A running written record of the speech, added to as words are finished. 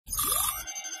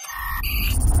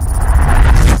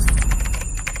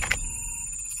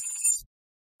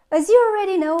As you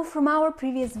already know from our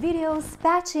previous videos,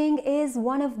 patching is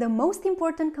one of the most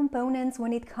important components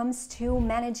when it comes to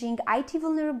managing IT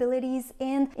vulnerabilities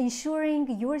and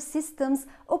ensuring your systems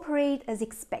operate as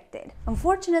expected.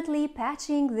 Unfortunately,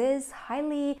 patching, this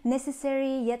highly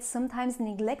necessary yet sometimes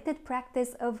neglected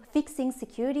practice of fixing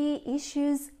security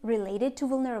issues related to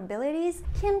vulnerabilities,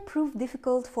 can prove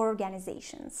difficult for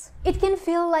organizations. It can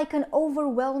feel like an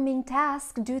overwhelming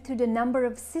task due to the number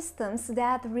of systems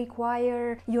that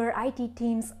require your IT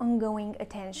team's ongoing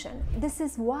attention. This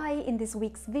is why in this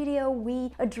week's video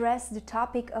we address the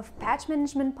topic of patch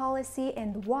management policy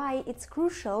and why it's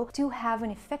crucial to have an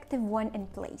effective one in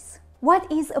place.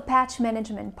 What is a patch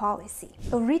management policy?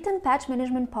 A written patch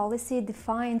management policy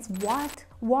defines what,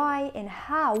 why, and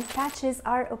how patches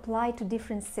are applied to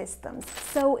different systems.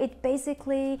 So it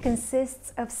basically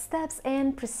consists of steps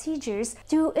and procedures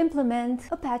to implement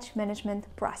a patch management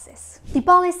process. The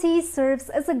policy serves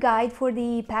as a guide for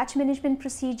the patch management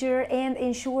procedure and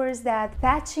ensures that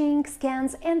patching,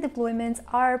 scans, and deployments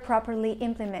are properly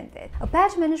implemented. A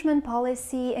patch management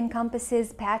policy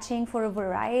encompasses patching for a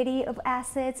variety of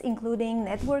assets, including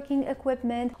networking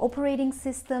equipment, operating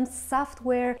systems,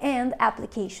 software, and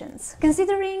applications.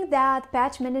 Considering that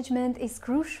patch management is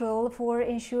crucial for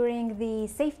ensuring the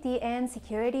safety and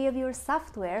security of your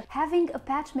software, having a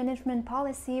patch management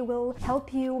policy will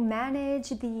help you manage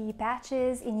the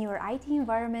patches in your IT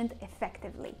environment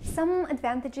effectively. Some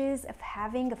advantages of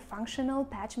having a functional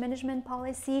patch management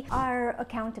policy are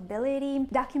accountability,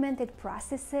 documented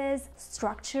processes,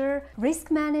 structure, risk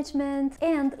management,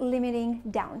 and limiting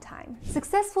downtime.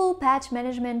 Successful patch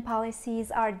management policies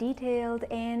are detailed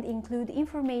and include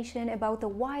information about a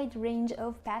wide range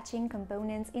of patching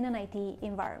components in an IT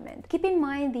environment. Keep in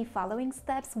mind the following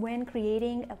steps when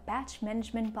creating a patch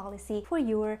management policy for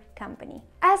your company.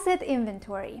 Asset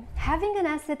inventory. Having an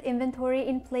asset inventory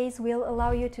in place will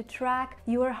allow you to track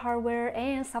your hardware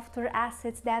and software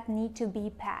assets that need to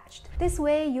be patched. This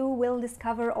way you will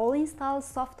discover all installed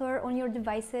software on your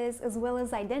devices as well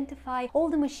as identify all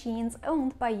the machines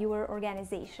owned by your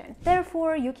organization.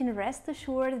 Therefore, you can rest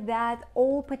assured that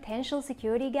all potential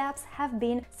security gaps have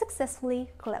been successfully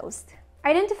closed.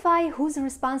 Identify who's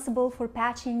responsible for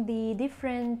patching the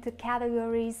different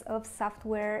categories of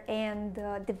software and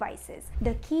devices.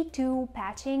 The key to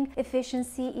patching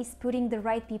efficiency is putting the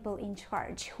right people in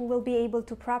charge who will be able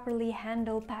to properly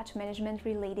handle patch management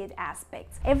related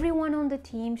aspects. Everyone on the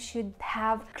team should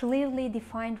have clearly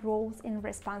defined roles and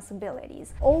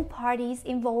responsibilities. All parties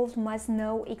involved must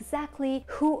know exactly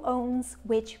who owns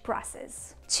which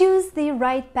process. Choose the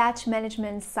right patch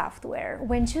management software.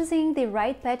 When choosing the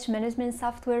right patch management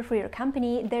software for your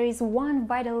company, there is one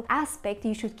vital aspect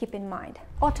you should keep in mind: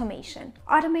 automation.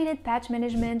 Automated patch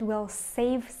management will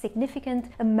save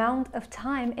significant amount of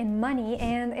time and money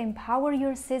and empower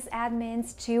your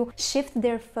sysadmins to shift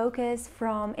their focus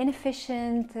from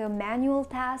inefficient manual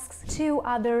tasks to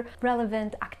other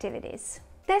relevant activities.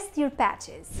 Test your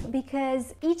patches.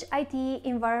 Because each IT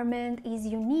environment is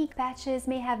unique, patches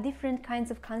may have different kinds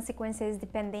of consequences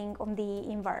depending on the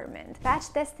environment.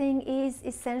 Patch testing is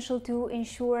essential to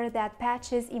ensure that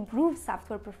patches improve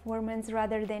software performance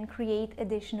rather than create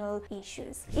additional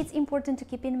issues. It's important to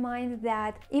keep in mind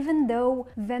that even though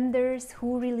vendors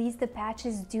who release the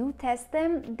patches do test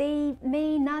them, they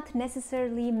may not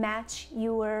necessarily match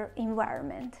your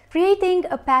environment. Creating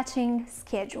a patching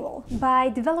schedule. By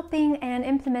developing and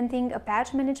implementing a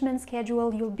patch management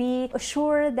schedule, you'll be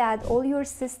assured that all your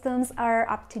systems are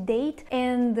up to date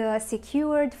and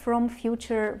secured from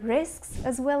future risks,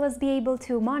 as well as be able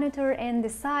to monitor and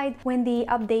decide when the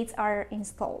updates are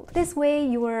installed. This way,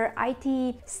 your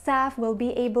IT staff will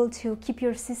be able to keep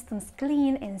your systems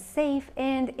clean and safe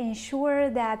and ensure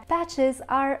that patches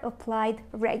are applied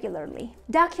regularly.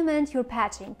 Document your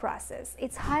patching process.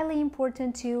 It's highly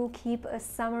important to keep a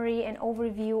summary and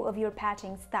overview of your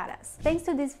patching status. Thanks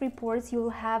to these reports,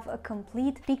 you'll have a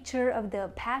complete picture of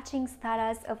the patching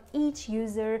status of each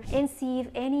user and see if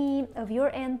any of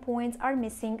your endpoints are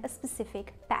missing a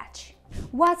specific patch.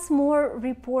 What's more,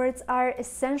 reports are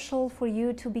essential for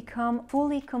you to become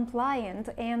fully compliant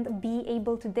and be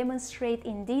able to demonstrate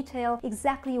in detail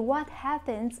exactly what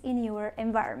happens in your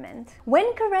environment.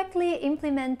 When correctly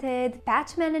implemented,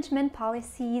 patch management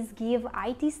policies give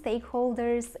IT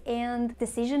stakeholders and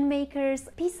decision makers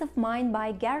peace of mind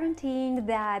by guaranteeing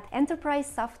that enterprise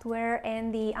software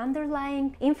and the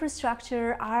underlying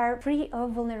infrastructure are free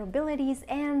of vulnerabilities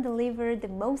and deliver the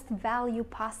most value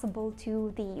possible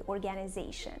to the organization.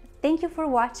 organization. Thank you for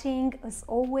watching. As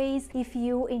always, if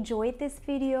you enjoyed this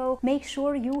video, make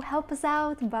sure you help us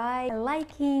out by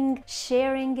liking,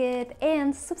 sharing it,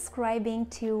 and subscribing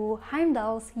to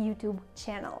Heimdal's YouTube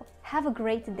channel. Have a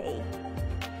great day!